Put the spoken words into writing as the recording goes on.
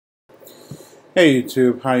Hey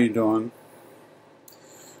YouTube, how you doing?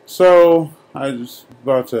 So, I just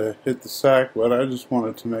about to hit the sack, but I just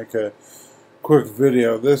wanted to make a quick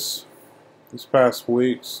video. This past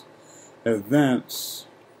week's events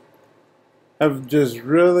have just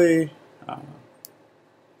really,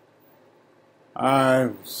 I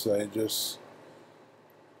would say, just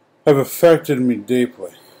have affected me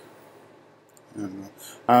deeply. And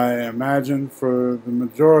I imagine for the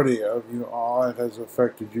majority of you all, it has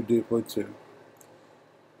affected you deeply too.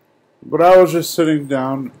 But I was just sitting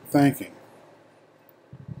down thinking.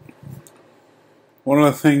 One of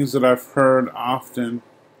the things that I've heard often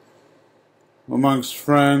amongst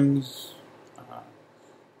friends,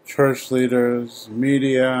 church leaders,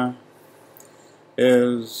 media,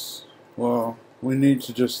 is, well, we need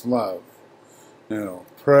to just love.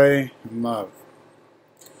 Pray and love.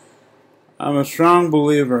 I'm a strong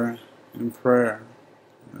believer in prayer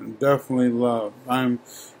and definitely love. I'm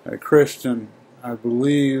a Christian. I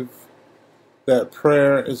believe that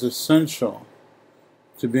prayer is essential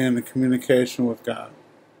to be in the communication with God.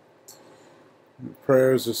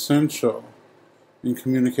 Prayer is essential in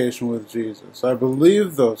communication with Jesus. I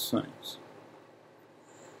believe those things.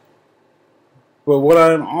 But what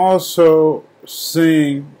I'm also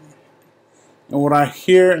seeing and what I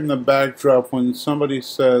hear in the backdrop when somebody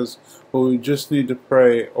says, well, we just need to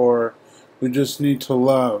pray or we just need to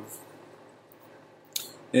love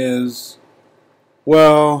is,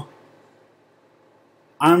 well,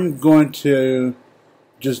 I'm going to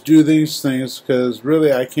just do these things because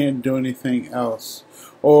really I can't do anything else,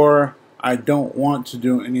 or I don't want to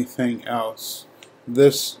do anything else.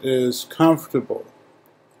 This is comfortable.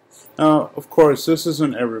 Now, of course, this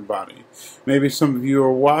isn't everybody. Maybe some of you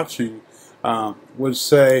are watching would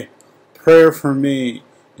say, prayer for me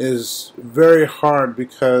is very hard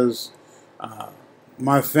because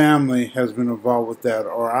my family has been involved with that,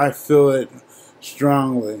 or I feel it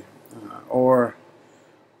strongly, or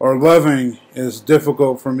loving is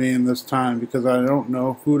difficult for me in this time because I don't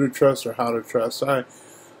know who to trust or how to trust. I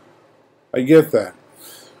get that.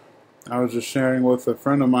 I was just sharing with a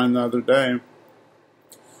friend of mine the other day.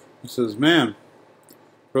 He says, man,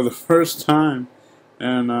 for the first time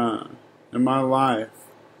in my life,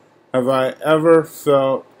 have I ever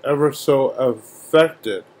felt ever so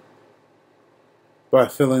affected by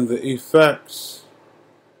feeling the effects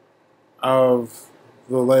of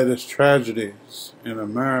the latest tragedies in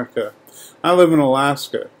America. I live in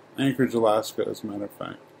Alaska, Anchorage, Alaska, as a matter of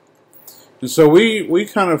fact. And so we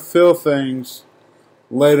kind of feel things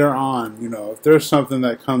later on. If there's something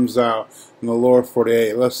that comes out in the lower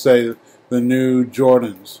 48, let's say the new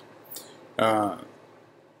Jordans,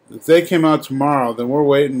 if they came out tomorrow, then we're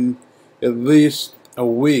waiting at least a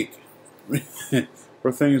week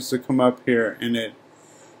for things to come up here and it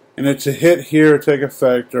to hit here, take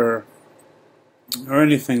effect, or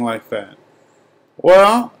anything like that.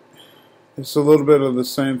 Well, it's a little bit of the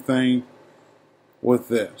same thing with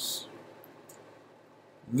this.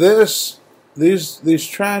 These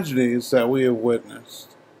tragedies that we have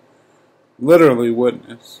witnessed, literally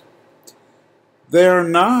witnessed, they are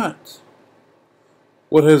not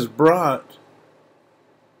what has brought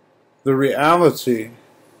the reality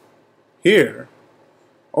here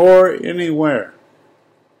or anywhere.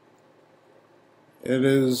 It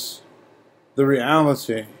is the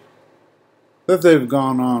reality that they've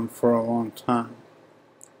gone on for a long time.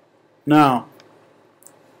 Now,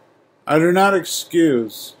 I do not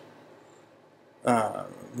excuse the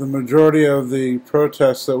majority of the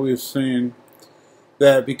protests that we've seen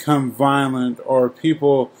that become violent, or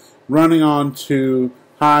people running onto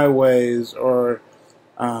highways, or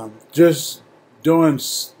just doing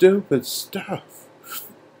stupid stuff.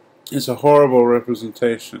 It's a horrible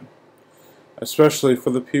representation, especially for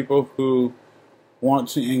the people who want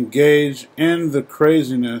to engage in the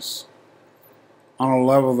craziness on a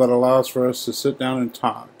level that allows for us to sit down and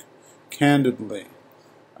talk candidly,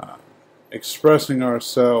 expressing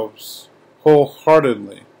ourselves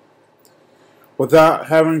wholeheartedly without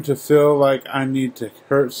having to feel like I need to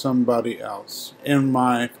hurt somebody else in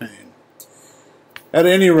my pain. At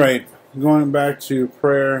any rate, going back to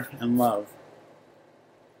prayer and love,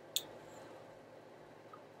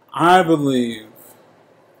 I believe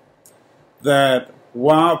that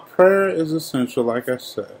while prayer is essential, like I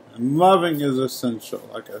said, and loving is essential,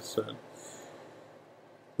 like I said,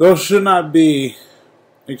 those should not be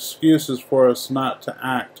excuses for us not to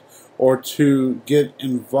act or to get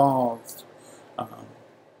involved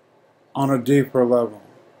on a deeper level.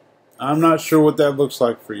 I'm not sure what that looks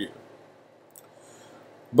like for you,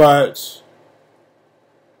 but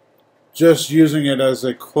just using it as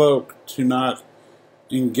a cloak to not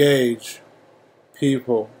engage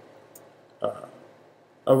people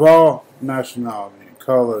of all nationality,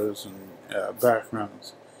 colors, and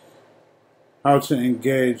backgrounds, how to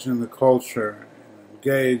engage in the culture,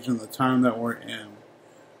 engage in the time that we're in,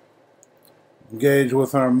 engage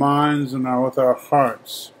with our minds and with our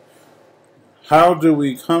hearts. How do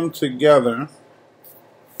we come together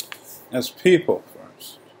as people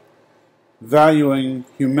first, valuing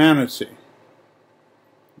humanity?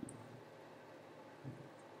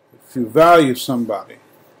 If you value somebody,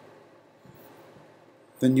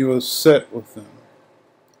 then you will sit with them.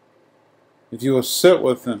 If you will sit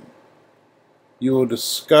with them, you will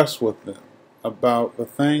discuss with them about the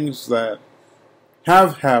things that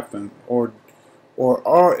have happened or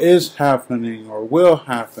is happening or will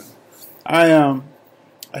happen. I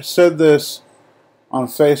said this on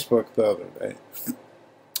Facebook the other day,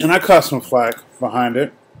 and I caught some flack behind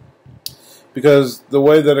it because the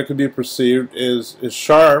way that it could be perceived is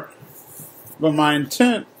sharp, but my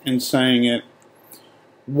intent in saying it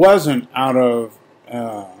wasn't out of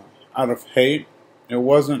hate. It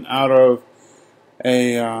wasn't out of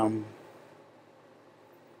a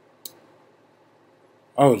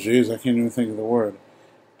oh geez, I can't even think of the word.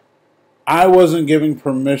 I wasn't giving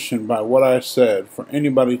permission by what I said for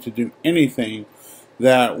anybody to do anything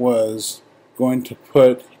that was going to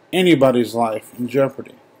put anybody's life in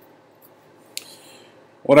jeopardy.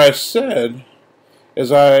 What I said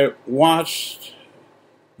is I watched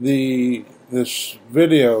the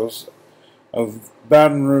videos of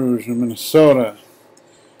Baton Rouge in Minnesota.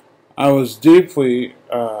 I was deeply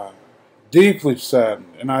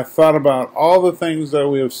saddened, and I thought about all the things that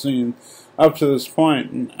we have seen up to this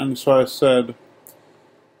point, and so I said,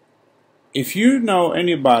 if you know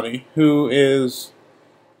anybody who is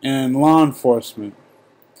in law enforcement,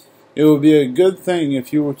 it would be a good thing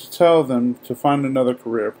if you were to tell them to find another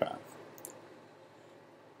career path.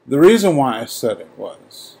 The reason why I said it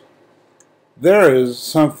was, there is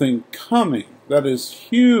something coming that is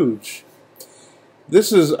huge.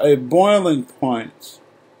 This is a boiling point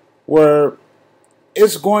where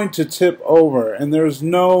it's going to tip over, and there's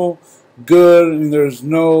no good and there's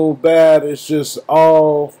no bad. It's just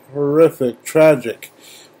all horrific, tragic.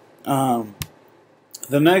 The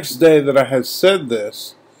next day that I had said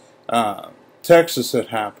this, Texas had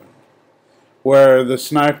happened, where the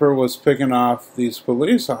sniper was picking off these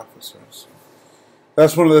police officers.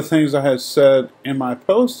 That's one of the things I had said in my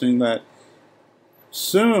posting, that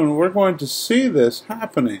soon we're going to see this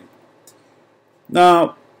happening.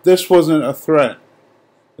 Now, this wasn't a threat.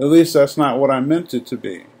 At least that's not what I meant it to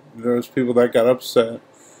be. There was people that got upset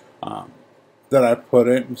that I put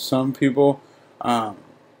it, and some people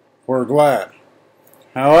were glad.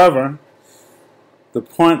 However, the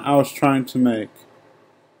point I was trying to make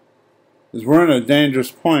is we're in a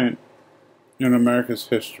dangerous point in America's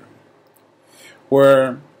history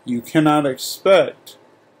where you cannot expect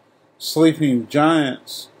sleeping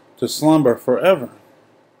giants to slumber forever.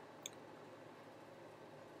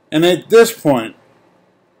 And at this point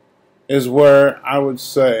is where I would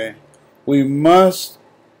say we must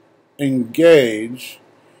engage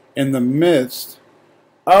in the midst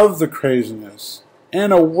of the craziness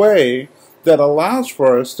in a way that allows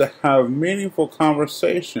for us to have meaningful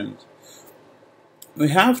conversations. We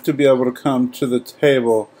have to be able to come to the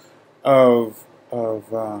table of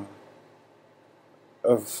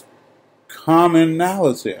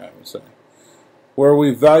commonality, I would say, where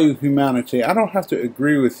we value humanity. I don't have to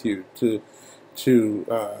agree with you to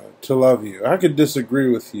love you. I could disagree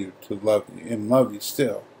with you to love you and love you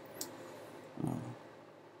still.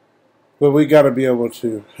 But we got to be able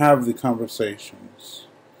to have the conversations.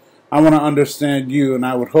 I want to understand you, and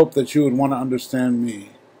I would hope that you would want to understand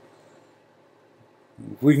me.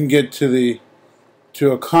 If we can get to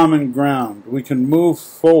a common ground, we can move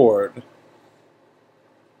forward.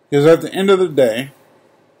 Because at the end of the day,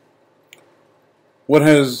 what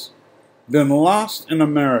has been lost in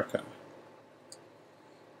America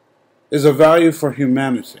is a value for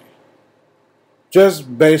humanity.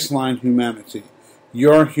 Just baseline humanity.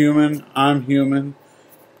 You're human, I'm human.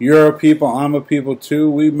 You're a people, I'm a people too.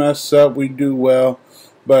 We mess up, we do well,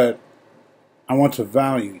 but I want to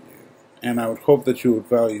value you, and I would hope that you would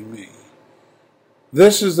value me.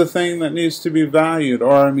 This is the thing that needs to be valued,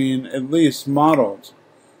 or I mean, at least modeled.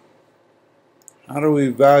 How do we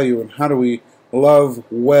value and how do we love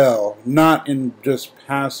well, not in just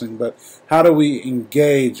passing, but how do we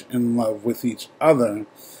engage in love with each other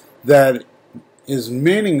that is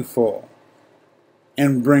meaningful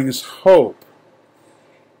and brings hope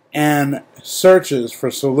and searches for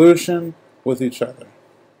solution with each other.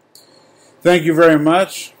 Thank you very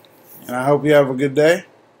much, and I hope you have a good day.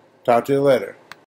 Talk to you later.